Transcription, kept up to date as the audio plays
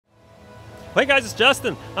Hey guys, it's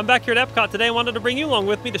Justin. I'm back here at Epcot today and wanted to bring you along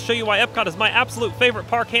with me to show you why Epcot is my absolute favorite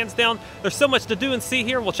park, hands down. There's so much to do and see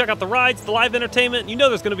here. We'll check out the rides, the live entertainment. You know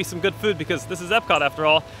there's going to be some good food because this is Epcot after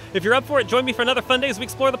all. If you're up for it, join me for another fun day as we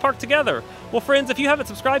explore the park together. Well friends, if you haven't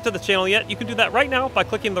subscribed to the channel yet, you can do that right now by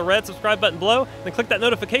clicking the red subscribe button below, and click that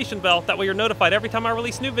notification bell. That way you're notified every time I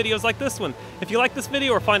release new videos like this one. If you like this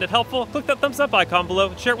video or find it helpful, click that thumbs up icon below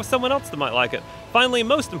and share it with someone else that might like it. Finally,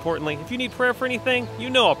 most importantly, if you need prayer for anything, you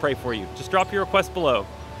know I'll pray for you. Just drop your request below.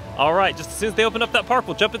 All right, just as soon as they open up that park,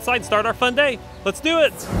 we'll jump inside and start our fun day. Let's do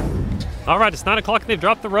it. All right, it's 9 o'clock and they've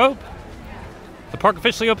dropped the rope. The park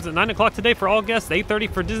officially opens at 9 o'clock today for all guests, 8:30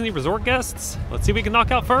 for Disney Resort guests. Let's see what we can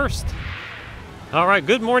knock out first. All right,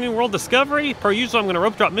 good morning, World Discovery. Per usual, I'm gonna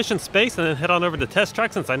rope drop Mission Space and then head on over to Test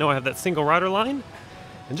Track since I know I have that single rider line.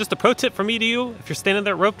 And just a pro tip from me to you, if you're standing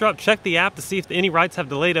there at rope drop, check the app to see if any rides have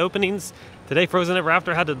delayed openings. Today, Frozen Ever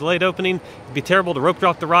After had a delayed opening. It'd be terrible to rope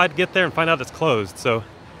drop the ride, get there and find out it's closed. So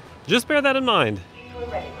just bear that in mind.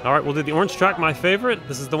 All right, we'll do the orange track, my favorite.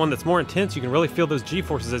 This is the one that's more intense. You can really feel those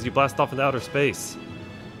G-forces as you blast off into outer space.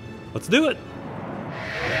 Let's do it.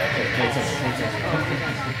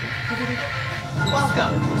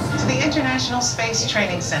 Welcome to the International Space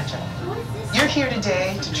Training Center. You're here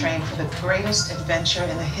today to train for the greatest adventure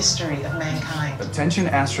in the history of mankind. Attention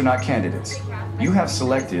astronaut candidates. You have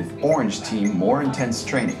selected Orange Team More Intense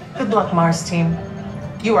Training. Good luck, Mars team.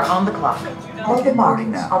 You are on the clock. All the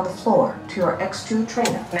markings on the floor to your X2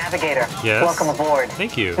 trainer. Navigator, yes. Welcome aboard.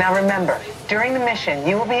 Thank you. Now remember, during the mission,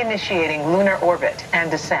 you will be initiating lunar orbit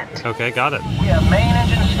and descent. Okay, got it. We have main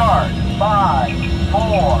engine start. 5,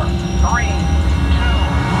 4, 3, 2,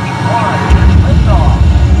 1. Lift off.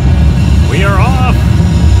 We are off.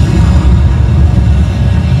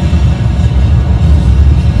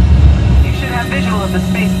 You should have visual of the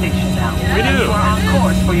space station now. We do. You are on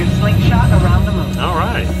course for your slingshot around the moon. All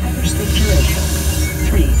right. Sleep duration,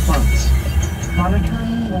 3 months.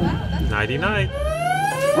 Monitoring mode. Nighty-night.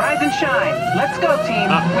 Rise and shine. Let's go, team.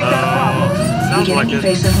 We've got a problem. Sounds like it.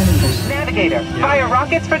 Invasive maneuvers. Navigator, fire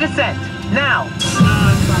rockets for descent. Now.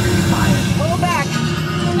 Pull back.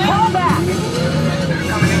 Pull back. They're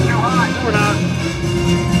coming in too high. We're not.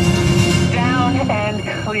 Down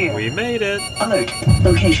and clear. We made it. Alert.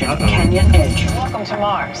 Location, Canyon Edge. Welcome to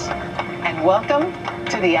Mars. And welcome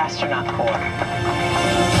to the Astronaut Corps.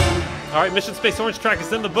 All right, Mission Space Orange Track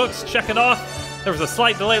is in the books. Check it off. There was a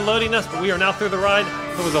slight delay loading us, but we are now through the ride.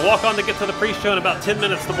 There was a walk-on to get to the pre-show and about 10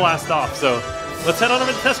 minutes to blast off. So let's head on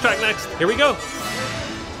over to Test Track next. Here we go.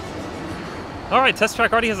 All right, Test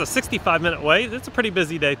Track already has a 65-minute wait. It's a pretty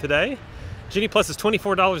busy day today. Genie Plus is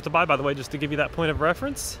 $24 to buy, by the way, just to give you that point of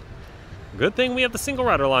reference. Good thing we have the single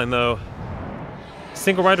rider line, though.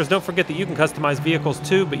 Single riders, don't forget that you can customize vehicles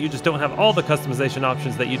too, but you just don't have all the customization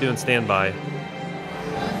options that you do in standby.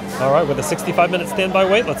 All right, with a 65-minute standby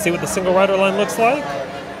wait, let's see what the single rider line looks like.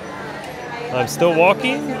 I'm still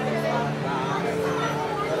walking.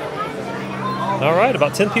 All right,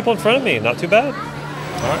 about 10 people in front of me, not too bad.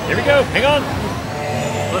 All right, here we go, hang on.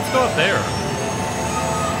 Let's go up there.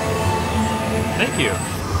 Thank you.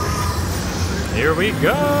 Here we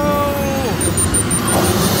go.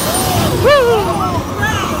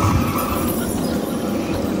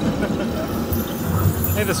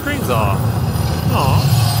 Hey, the screen's off.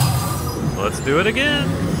 Aw. Let's do it again.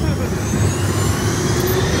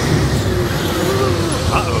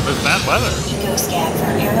 Uh-oh, there's bad weather. Go scan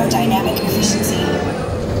for aerodynamic efficiency.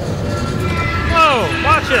 Whoa,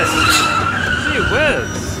 watch it. Gee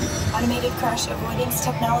whiz. Automated crash avoidance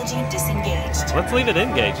technology disengaged. Let's leave it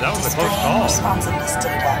engaged. That was a close Displaying call. responsiveness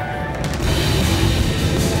data.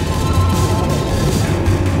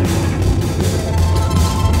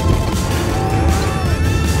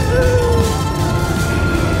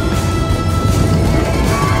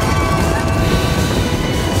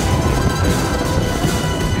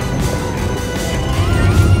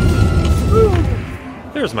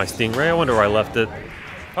 There's my Stingray. I wonder where I left it.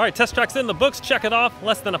 All right, Test Track's in the books. Check it off.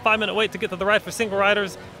 Less than a 5-minute wait to get to the ride for single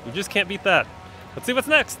riders. You just can't beat that. Let's see what's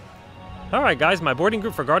next. All right, guys, my boarding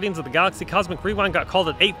group for Guardians of the Galaxy Cosmic Rewind got called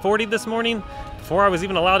at 8:40 this morning before I was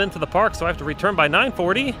even allowed into the park, so I have to return by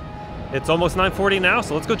 9:40. It's almost 9:40 now,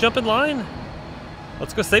 so let's go jump in line.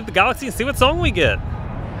 Let's go save the galaxy and see what song we get.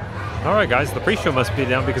 All right, guys, the pre-show must be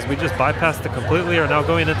down because we just bypassed it completely and are now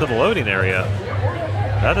going into the loading area.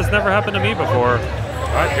 That has never happened to me before.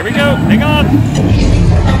 All right, here we go. Hang on.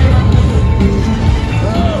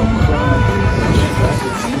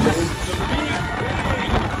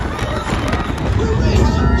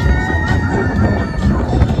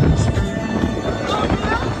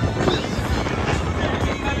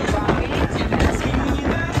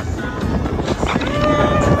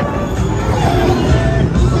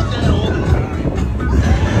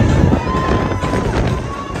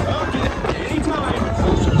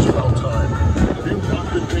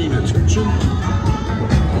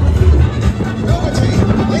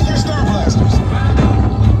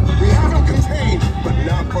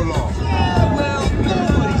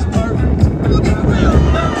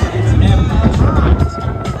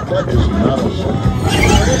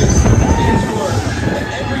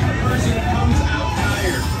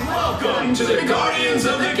 to the Guardians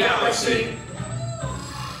of the Galaxy.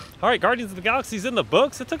 All right, Guardians of the Galaxy's in the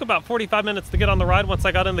books. It took about 45 minutes to get on the ride once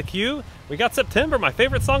I got in the queue. We got September, my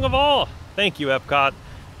favorite song of all. Thank you, Epcot.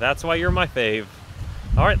 That's why you're my fave.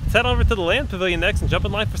 All right, let's head over to the Land Pavilion next and jump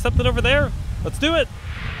in line for something over there. Let's do it.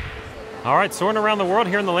 All right, soaring around the world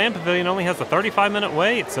here in the Land Pavilion only has a 35-minute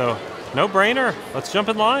wait, so no brainer. Let's jump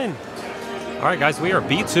in line. All right, guys, we are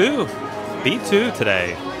B2. B2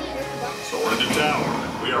 today. Soaring to tower.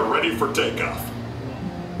 We are ready for takeoff.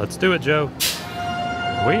 Let's do it, Joe.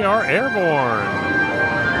 We are airborne.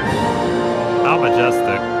 How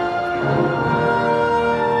majestic.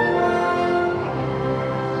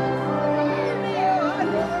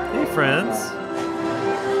 Hey, friends.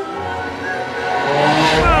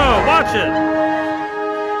 Whoa, watch it.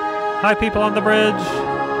 Hi, people on the bridge.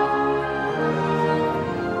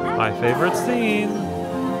 My favorite scene.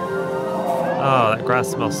 Oh, that grass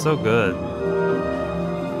smells so good.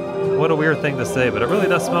 What a weird thing to say, but it really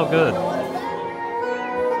does smell good.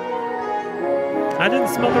 I didn't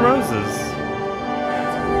smell the roses.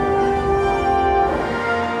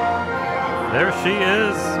 There she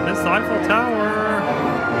is, Miss Eiffel Tower.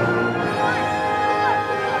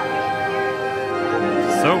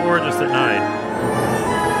 So gorgeous at night.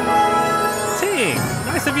 Ting,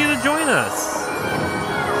 nice of you to join us.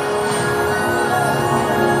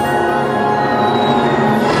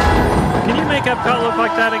 Can you make Epcot look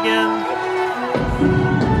like that again?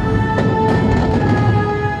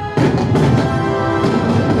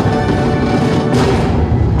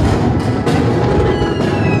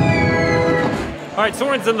 All right,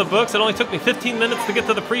 Soarin's in the books. It only took me 15 minutes to get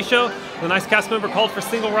to the pre-show. The nice cast member called for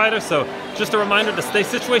single riders, so just a reminder to stay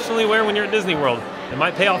situationally aware when you're at Disney World. It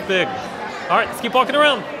might pay off big. All right, let's keep walking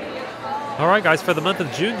around. All right, guys, for the month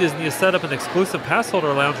of June, Disney has set up an exclusive pass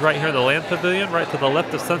holder lounge right here in the Land Pavilion, right to the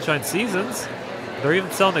left of Sunshine Seasons. They're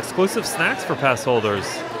even selling exclusive snacks for pass holders.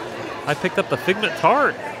 I picked up the Figment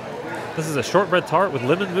Tart. This is a shortbread tart with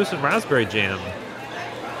lemon mousse and raspberry jam.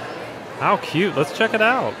 How cute. Let's check it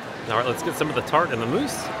out. All right, let's get some of the tart and the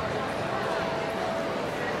mousse.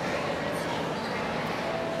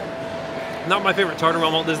 Not my favorite tart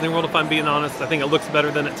around Walt Disney World, if I'm being honest. I think it looks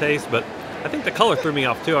better than it tastes, but I think the color threw me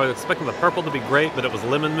off too. I was expecting the purple to be great, but it was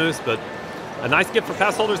lemon mousse, but a nice gift for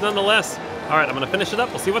pass holders nonetheless. All right, I'm gonna finish it up.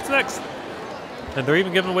 We'll see what's next. And they're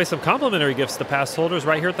even giving away some complimentary gifts to pass holders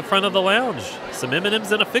right here at the front of the lounge. Some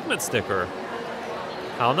M&Ms and a Figment sticker.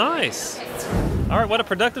 How nice. All right, what a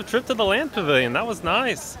productive trip to the Land Pavilion. That was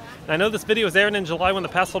nice. I know this video is airing in July when the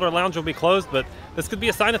pass holder lounge will be closed, but this could be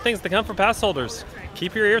a sign of things to come for pass holders.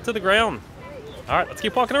 Keep your ear to the ground. All right, let's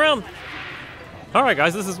keep walking around. All right,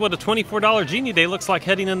 guys, this is what a $24 Genie Day looks like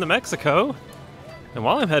heading into Mexico. And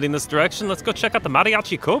while I'm heading this direction, let's go check out the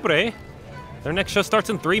Mariachi Cobre. Their next show starts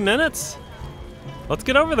in 3 minutes. Let's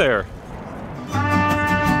get over there.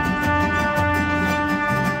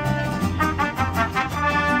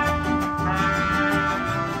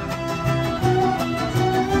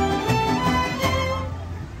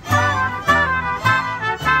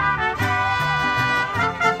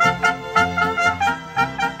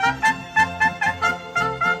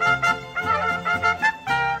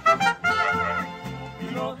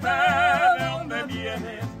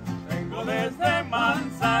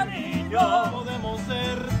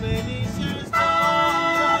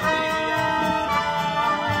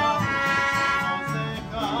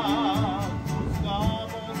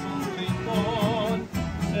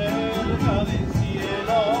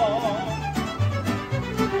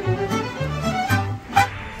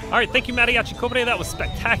 All right, thank you, Mariachi Cobre. That was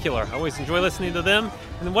spectacular. I always enjoy listening to them.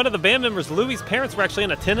 And one of the band members, Louie's parents, were actually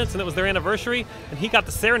in attendance, and it was their anniversary, and he got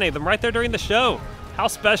to serenade them right there during the show. How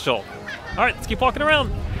special. All right, let's keep walking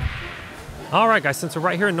around. All right, guys, since we're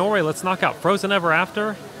right here in Norway, let's knock out Frozen Ever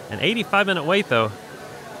After. An 85-minute wait, though.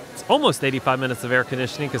 It's almost 85 minutes of air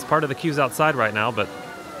conditioning because part of the queue's outside right now, but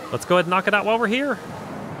let's go ahead and knock it out while we're here.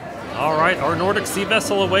 All right, our Nordic Sea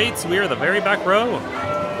Vessel awaits. We are the very back row,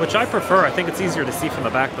 which I prefer. I think it's easier to see from the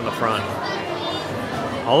back than the front.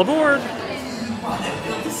 All aboard.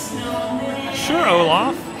 Sure,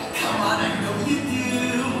 Olaf.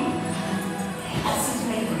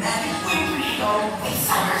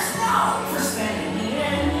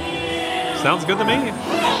 Sounds good to me.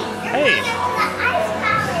 Hey.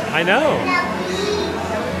 I know.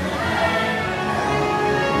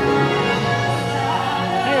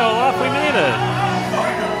 Hey, Olaf, we made it.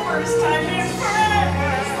 First time in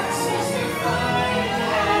forever.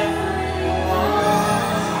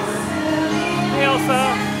 Hey, Elsa.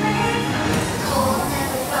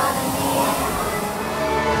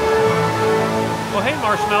 Well, hey,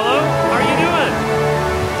 Marshmallow. How are you doing?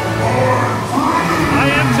 I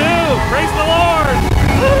am too. Praise the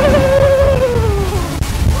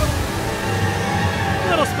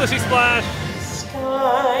Splash.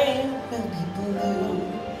 Sky will be blue,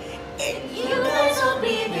 and you guys will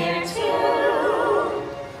be there too.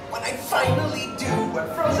 When I finally do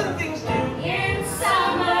what frozen things do in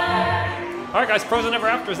summer. All right, guys, Frozen Ever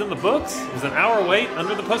After is in the books. It was an hour wait,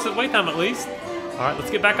 under the posted wait time at least. All right, let's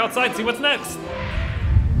get back outside and see what's next.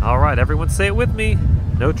 All right, everyone say it with me.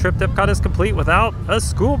 No trip to Epcot is complete without a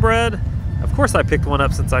school bread. Of course I picked one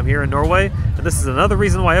up since I'm here in Norway, and this is another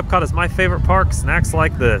reason why Epcot is my favorite park, snacks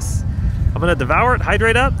like this. I'm gonna devour it,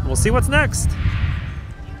 hydrate up, and we'll see what's next.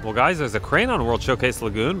 Well guys, there's a crane on World Showcase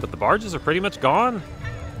Lagoon, but the barges are pretty much gone.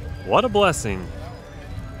 What a blessing.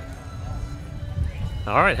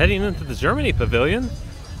 All right, heading into the Germany Pavilion.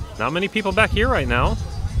 Not many people back here right now.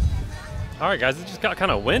 All right guys, it just got kind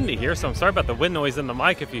of windy here, so I'm sorry about the wind noise in the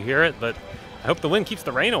mic if you hear it, but I hope the wind keeps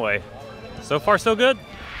the rain away. So far so good.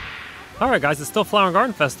 All right guys, it's still Flower and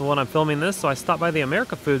Garden Festival and I'm filming this, so I stopped by the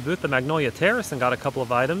America food booth at Magnolia Terrace and got a couple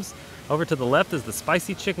of items. Over to the left is the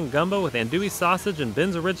spicy chicken gumbo with andouille sausage and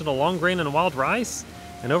Ben's original long grain and wild rice.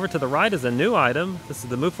 And over to the right is a new item. This is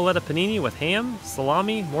the muffaletta panini with ham,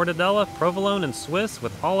 salami, mortadella, provolone, and Swiss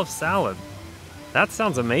with olive salad. That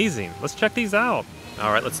sounds amazing. Let's check these out.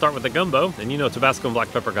 All right, let's start with the gumbo, and you know Tabasco and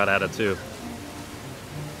black pepper got added too.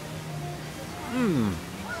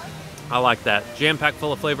 I like that. Jam-packed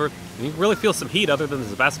full of flavor. And you can really feel some heat other than the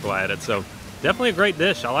Tabasco I added, so definitely a great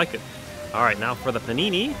dish. I like it. All right, now for the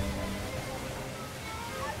panini.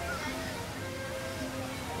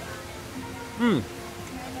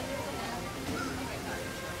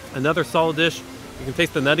 Another solid dish. You can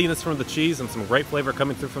taste the nuttiness from the cheese and some great flavor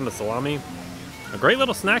coming through from the salami. A great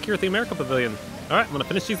little snack here at the America Pavilion. All right, I'm gonna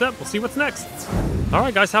finish these up. We'll see what's next. All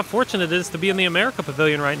right, guys, how fortunate it is to be in the America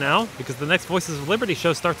Pavilion right now because the next Voices of Liberty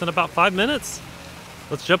show starts in about 5 minutes.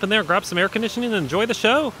 Let's jump in there, grab some air conditioning, and enjoy the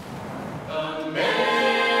show.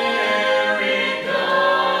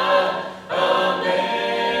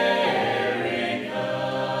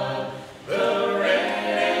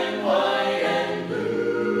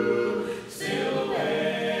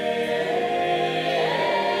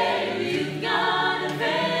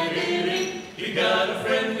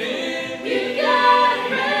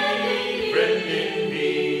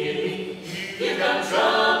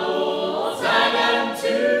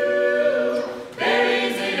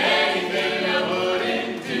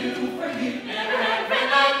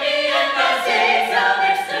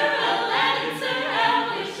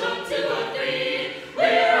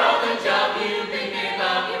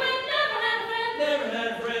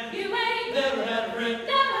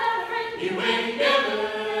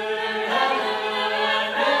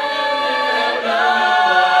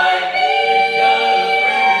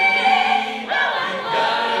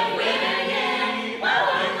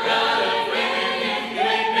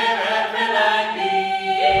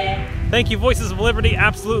 Thank you, Voices of Liberty,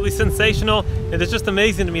 absolutely sensational. It is just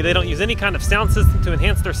amazing to me they don't use any kind of sound system to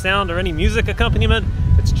enhance their sound or any music accompaniment.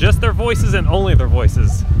 It's just their voices and only their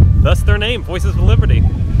voices. Thus their name, Voices of Liberty.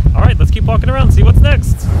 All right, let's keep walking around and see what's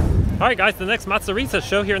next. All right, guys, the next Matsuriza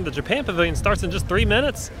show here in the Japan Pavilion starts in just 3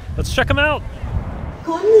 minutes. Let's check them out.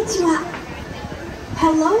 Konnichiwa.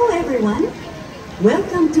 Hello, everyone.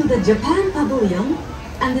 Welcome to the Japan Pavilion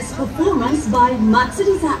and this performance by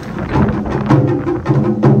Matsuriza.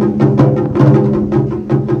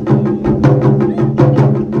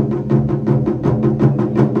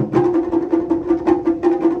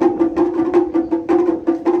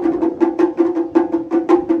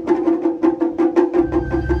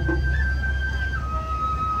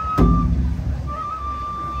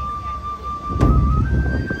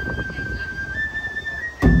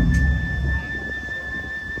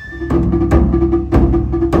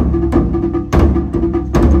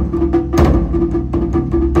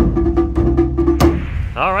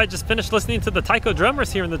 All right, just finished listening to the taiko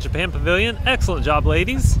drummers here in the Japan Pavilion. Excellent job,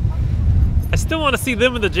 ladies. I still want to see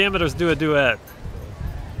them and the Jameters do a duet.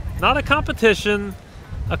 Not a competition,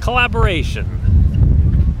 a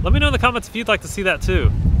collaboration. Let me know in the comments if you'd like to see that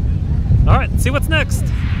too. All right, see what's next.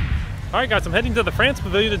 All right, guys, I'm heading to the France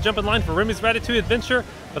Pavilion to jump in line for Remy's Ratatouille Adventure,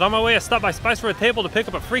 but on my way I stopped by Spice for a Table to pick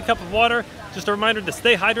up a free cup of water. Just a reminder to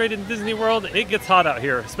stay hydrated in Disney World. It gets hot out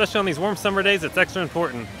here, especially on these warm summer days. It's extra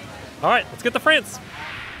important. All right, let's get to France.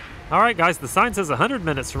 All right, guys, the sign says 100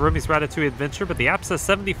 minutes for Remy's Ratatouille Adventure, but the app says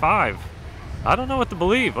 75. I don't know what to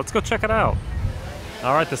believe. Let's go check it out.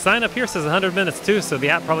 All right, the sign up here says 100 minutes too, so the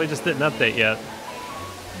app probably just didn't update yet.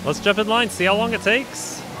 Let's jump in line, see how long it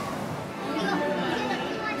takes.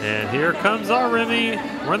 And here comes our Remy.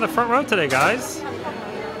 We're in the front row today, guys.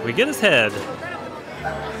 We get his head.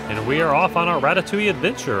 And we are off on our Ratatouille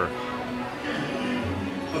adventure.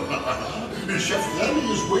 Chef Lenny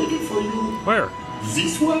is waiting for you. Where?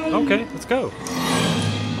 This way. Okay, let's go.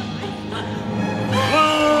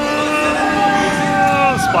 Whoa!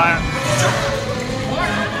 Splat.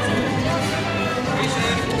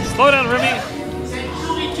 Slow down, Remy.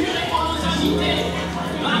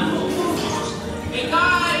 Hey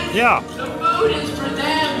guys! Yeah. The food is for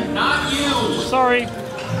them, not you! Sorry.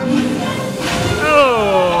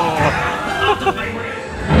 Oh!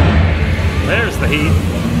 There's the heat.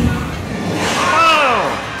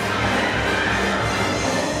 Whoa!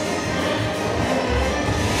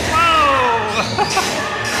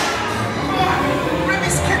 Whoa!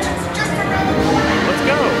 Remy's kitchen's just around the corner! Let's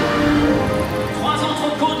go.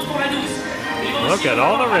 Look at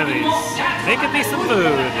all the Remy's. Making me some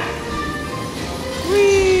food.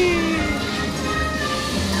 Whee!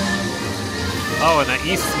 Oh, and that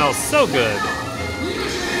yeast smells so good.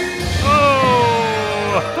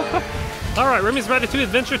 Oh! All right, Remy's Ratatouille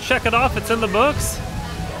Adventure, check it off. It's in the books.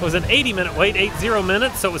 It was an 80-minute wait, 80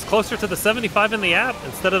 minutes, so it was closer to the 75 in the app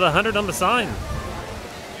instead of the 100 on the sign.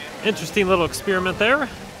 Interesting little experiment there.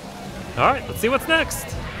 All right, let's see what's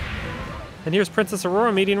next. And here's Princess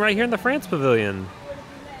Aurora meeting right here in the France Pavilion.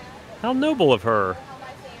 How noble of her.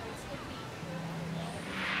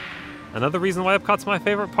 Another reason why Epcot's my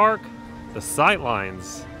favorite park, the sight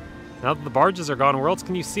lines. Now that the barges are gone, where else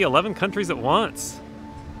can you see 11 countries at once?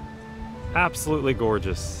 Absolutely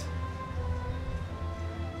gorgeous.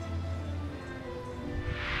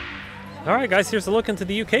 All right, guys, here's a look into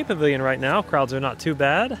the UK Pavilion right now. Crowds are not too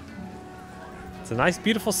bad. It's a nice,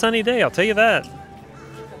 beautiful, sunny day, I'll tell you that.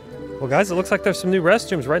 Well, guys, it looks like there's some new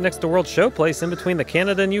restrooms right next to World Showplace in between the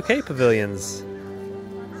Canada and UK pavilions.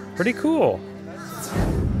 Pretty cool.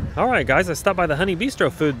 All right, guys, I stopped by the Honey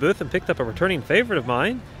Bistro food booth and picked up a returning favorite of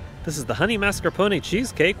mine. This is the Honey Mascarpone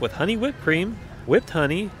cheesecake with honey whipped cream, whipped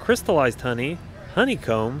honey, crystallized honey,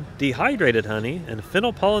 honeycomb, dehydrated honey, and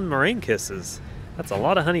fennel pollen meringue kisses. That's a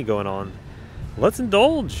lot of honey going on. Let's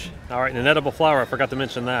indulge. All right, and an edible flower, I forgot to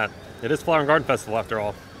mention that. It is Flower and Garden Festival after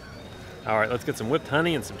all. All right, let's get some whipped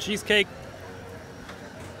honey and some cheesecake.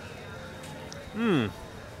 Mmm,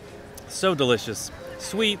 so delicious.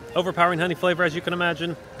 Sweet, overpowering honey flavor, as you can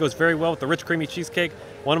imagine. Goes very well with the rich, creamy cheesecake.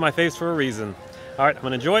 One of my faves for a reason. All right, I'm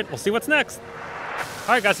gonna enjoy it. We'll see what's next.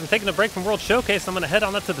 All right, guys, I'm taking a break from World Showcase. I'm gonna head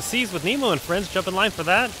on up to the seas with Nemo and friends, jump in line for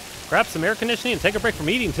that, grab some air conditioning, and take a break from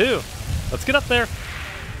eating too. Let's get up there.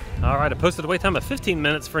 All right, I posted a wait time of 15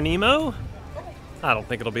 minutes for Nemo. I don't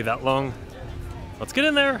think it'll be that long. Let's get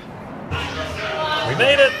in there. We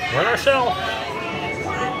made it. We're in our shell.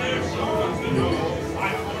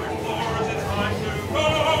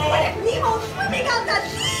 Nemo's swimming on the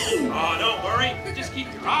sea! Oh, don't worry. Just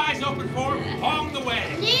keep your eyes open for him along the way.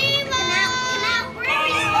 Nemo!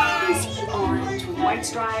 Is he orange with white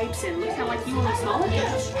stripes and looks kind of like you on the small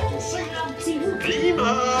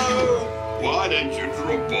Nemo! Why don't you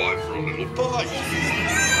drop by for a little bite?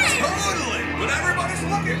 Totally! What everybody's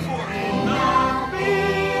looking for.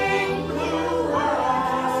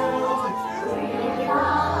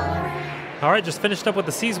 All right, just finished up with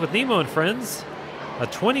the seas with Nemo and friends. A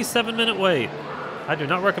 27-minute wait. I do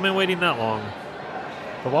not recommend waiting that long.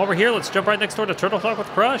 But while we're here, let's jump right next door to Turtle Talk with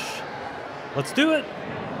Crush. Let's do it.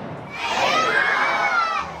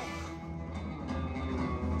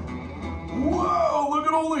 Whoa, look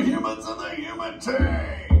at all the humans in the human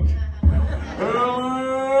tank!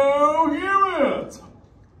 Hello, humans!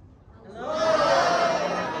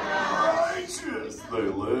 Righteous! They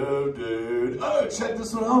live, dude. Oh, check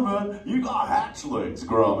this one out, man. You got hatchlings,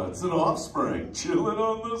 grommets, and offspring chilling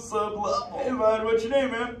on the sub-level. Hey, bud, what's your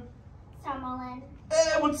name, man? Summerlin,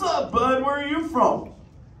 Hey, what's up, bud? Where are you from?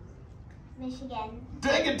 Michigan.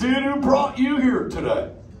 Dang it, dude, who brought you here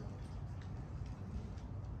today?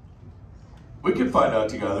 We can find out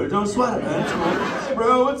together. Don't sweat it, man. It's cool. Hey,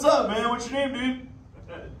 bro, what's up, man? What's your name, dude?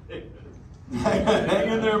 Hang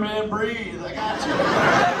in there, man. Breathe. I got you.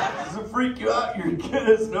 Doesn't freak you out. Your kid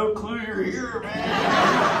has no clue you're here,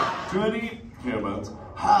 man. Do any humans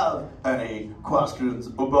have any questions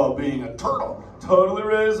about being a turtle? Totally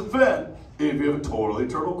ready to offend if you have a totally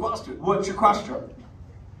turtle question. What's your question?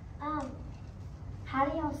 How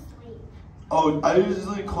do y'all sleep? Oh, I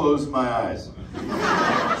usually close my eyes.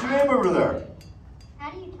 What's your name over there? How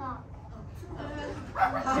do you talk?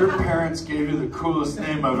 Your parents gave you the coolest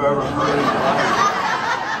name I've ever heard in my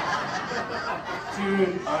life.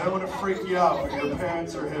 Dude, I don't want to freak you out, but your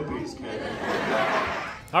parents are hippies, kid.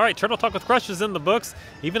 All right, Turtle Talk with Crush is in the books.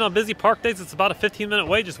 Even on busy park days, it's about a 15-minute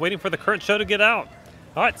wait just waiting for the current show to get out.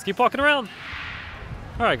 All right, let's keep walking around.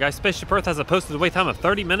 All right, guys, Spaceship Earth has a posted wait time of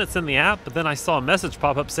 30 minutes in the app, but then I saw a message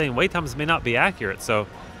pop up saying wait times may not be accurate, so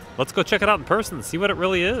let's go check it out in person and see what it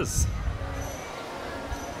really is.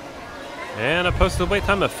 And a posted wait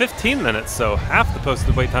time of 15 minutes, so half the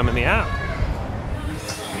posted wait time in the app.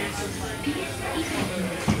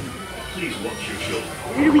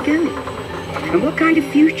 Where are we going? And what kind of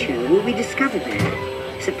future will we discover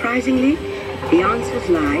there? Surprisingly, the answers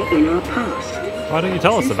lie in our past. Why don't you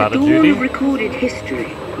tell us about it, Since the Judy? dawn of recorded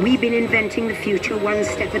history, we've been inventing the future one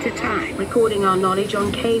step at a time, recording our knowledge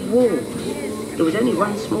on cave walls. There was only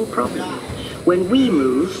one small problem. When we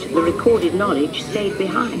moved, the recorded knowledge stayed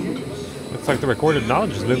behind. Looks like the recorded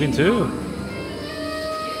knowledge is moving too.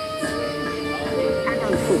 And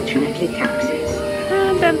unfortunately, taxes.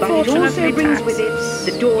 And But it also unfortunately, brings with taxes.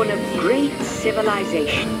 it the dawn of great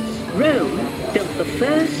civilizations. Rome built the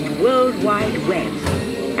first World Wide Web,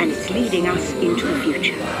 and it's leading us into the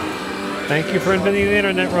future. Thank you for inventing the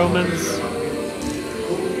internet, Romans.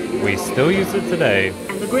 We still use it today.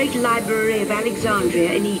 And the great library of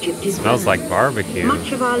Alexandria in Egypt is Smells burned. like barbecue.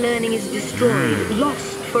 Much of our learning is destroyed,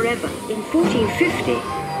 lost forever. In 1450,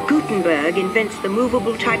 Gutenberg invents the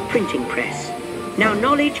movable type printing press. Now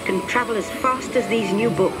knowledge can travel as fast as these new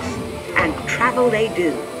books, and travel they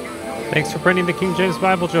do. Thanks for printing the King James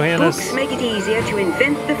Bible, Johannes. Books make it easier to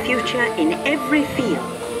invent the future in every field.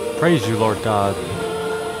 Praise you, Lord God.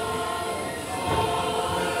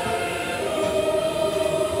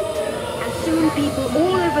 And soon people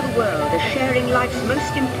all over the world are sharing life's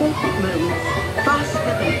most important moments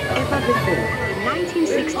faster than ever before. In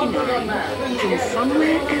 1969, from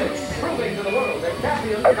somewhere else.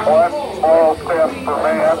 That's one small step for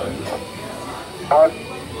man, one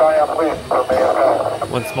giant leap for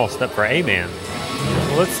mankind. One small step for a man.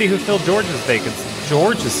 Well, let's see who filled George's vacancy.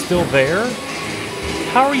 George is still there?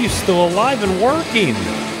 How are you still alive and working?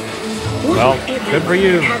 Well, good for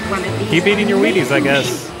you. Keep eating your Wheaties, I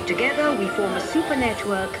guess. Together we form a super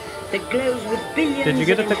network that glows with billions. Did you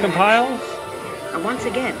get of it to compile? interactions. And once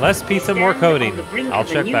again, Less pizza, more coding. I'll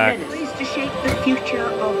check back. Pleased to shape the future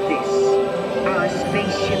of this, our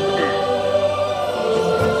spaceship Earth.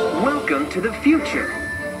 Welcome to the future.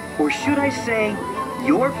 Or should I say,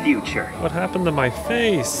 your future. What happened to my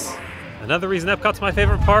face? Another reason Epcot's my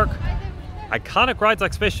favorite park? Iconic rides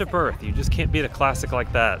like Spaceship Earth. You just can't beat a classic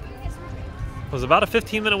like that. It was about a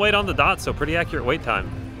 15-minute wait on the dot, so pretty accurate wait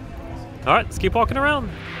time. All right, let's keep walking around.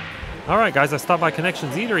 All right, guys, I stopped by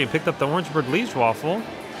Connections Eatery and picked up the Orangebird Liege Waffle.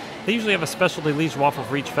 They usually have a specialty Liege Waffle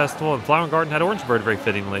for each festival, and Flower and Garden had Orangebird very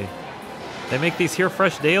fittingly. They make these here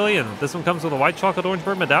fresh daily, and this one comes with a white chocolate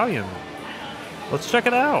Orangebird medallion. Let's check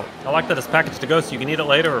it out. I like that it's packaged to go so you can eat it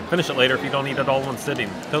later or finish it later if you don't eat it all in one sitting.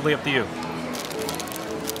 Totally up to you.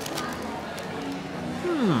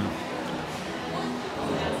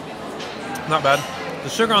 Not bad. The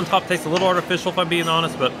sugar on top tastes a little artificial if I'm being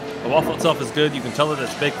honest, but the waffle itself is good. You can tell that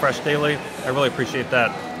it's baked fresh daily. I really appreciate that.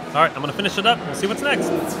 All right, I'm gonna finish it up. We'll see what's next.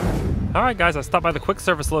 All right, guys, I stopped by the quick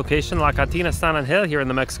service location, La Cantina San Angel here in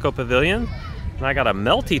the Mexico Pavilion. And I got a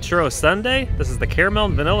melty churro sundae. This is the caramel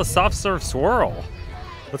and vanilla soft serve swirl.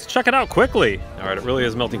 Let's check it out quickly. All right, it really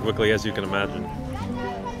is melting quickly, as you can imagine.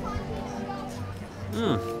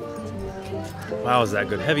 Wow, is that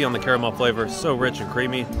good. Heavy on the caramel flavor, so rich and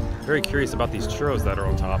creamy. Very curious about these churros that are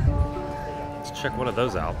on top. Let's check one of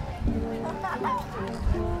those out.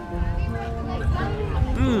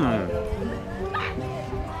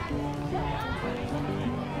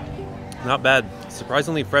 Not bad.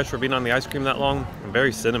 Surprisingly fresh for being on the ice cream that long. And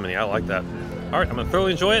very cinnamony. I like that. All right, I'm gonna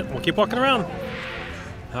thoroughly enjoy it. We'll keep walking around.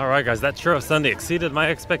 All right, guys, that churro sundae exceeded my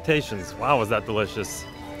expectations. Wow, was that delicious.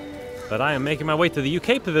 But I am making my way to the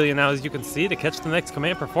UK Pavilion now, as you can see, to catch the next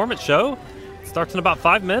Command Performance show. It starts in about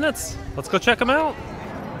 5 minutes. Let's go check them out.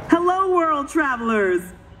 Hello, world travelers.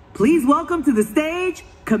 Please welcome to the stage,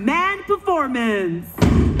 Command Performance.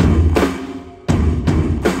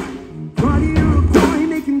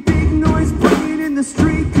 Making big noise, playing in the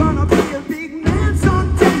street, gonna be a big man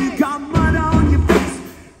someday. You got mud on your face,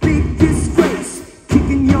 big disgrace,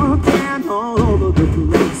 kicking your can all over the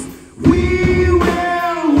place. We will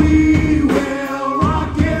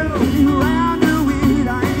rock you. I do it,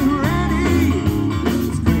 I ain't ready.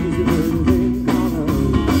 It's crazy, everything gonna.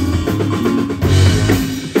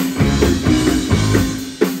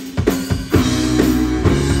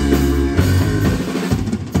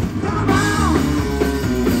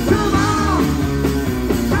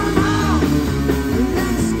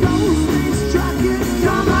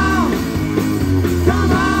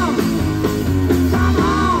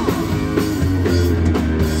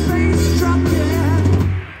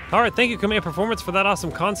 All right, thank you, Command Performance, for that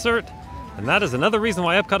awesome concert. And that is another reason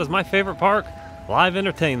why Epcot is my favorite park, live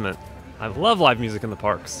entertainment. I love live music in the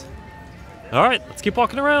parks. All right, let's keep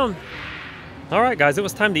walking around. All right, guys, it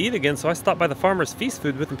was time to eat again, so I stopped by the Farmer's Feast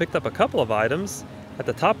food booth and picked up a couple of items. At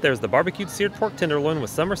the top there's the barbecued seared pork tenderloin with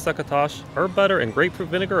summer succotash, herb butter, and grapefruit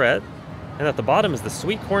vinaigrette. And at the bottom is the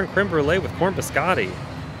sweet corn creme brulee with corn biscotti.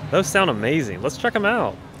 Those sound amazing. Let's check them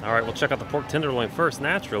out. All right, we'll check out the pork tenderloin first,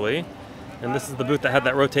 naturally. And this is the booth that had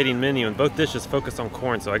that rotating menu, and both dishes focus on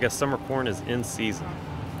corn, so I guess summer corn is in season.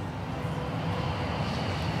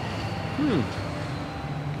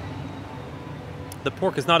 The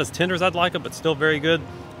pork is not as tender as I'd like it, but still very good.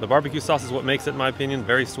 The barbecue sauce is what makes it, in my opinion.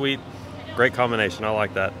 Very sweet. Great combination. I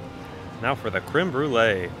like that. Now for the creme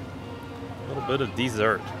brulee. A little bit of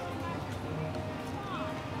dessert.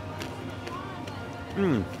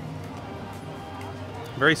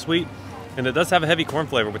 Very sweet. And it does have a heavy corn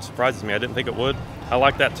flavor, which surprises me. I didn't think it would. I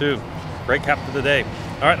like that too. Great cap to the day.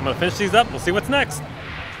 All right, I'm going to finish these up. We'll see what's next.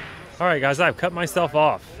 All right, guys, I've cut myself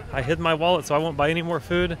off. I hid my wallet so I won't buy any more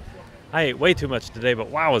food. I ate way too much today, but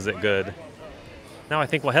wow, is it good. Now I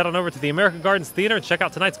think we'll head on over to the American Gardens Theater and check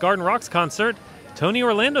out tonight's Garden Rocks concert. Tony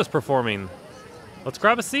Orlando's performing. Let's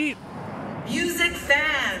grab a seat. Music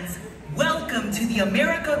fans, welcome to the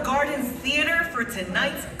America Gardens Theater for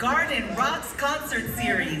tonight's Garden Rocks concert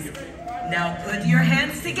series. Now put your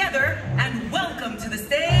hands together and welcome to the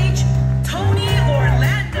stage, Tony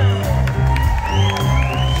Orlando.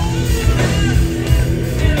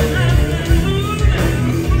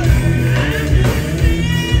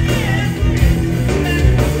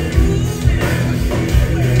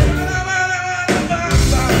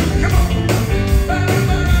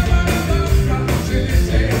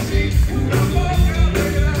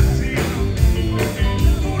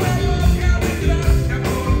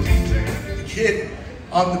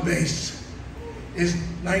 On the bass is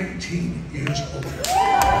 19 years old. You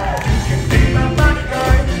can be my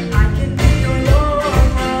bodyguard, I can be your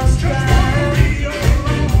long lost child.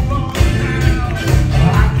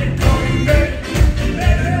 I can call you baby, you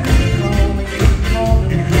call me out, you call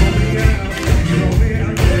me out,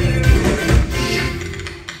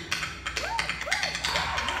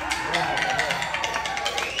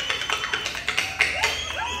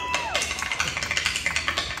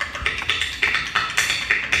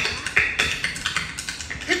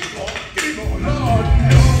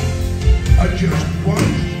 just once,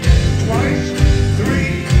 twice,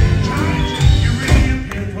 3 times. You really am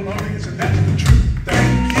here for Lawrence, and that's the truth.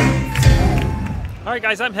 Thank you. All right,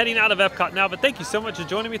 guys, I'm heading out of Epcot now, but thank you so much for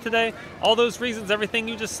joining me today. All those reasons, everything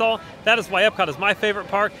you just saw, that is why Epcot is my favorite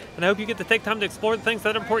park, and I hope you get to take time to explore the things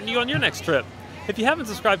that are important to you on your next trip. If you haven't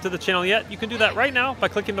subscribed to the channel yet, you can do that right now by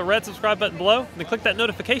clicking the red subscribe button below, and then click that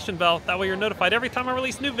notification bell. That way you're notified every time I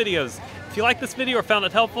release new videos. If you like this video or found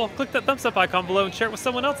it helpful, click that thumbs up icon below and share it with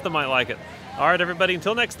someone else that might like it. All right, everybody,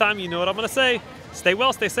 until next time, you know what I'm going to say. Stay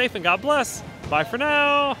well, stay safe, and God bless. Bye for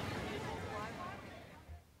now.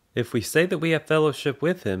 If we say that we have fellowship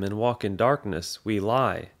with him and walk in darkness, we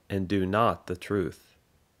lie and do not the truth.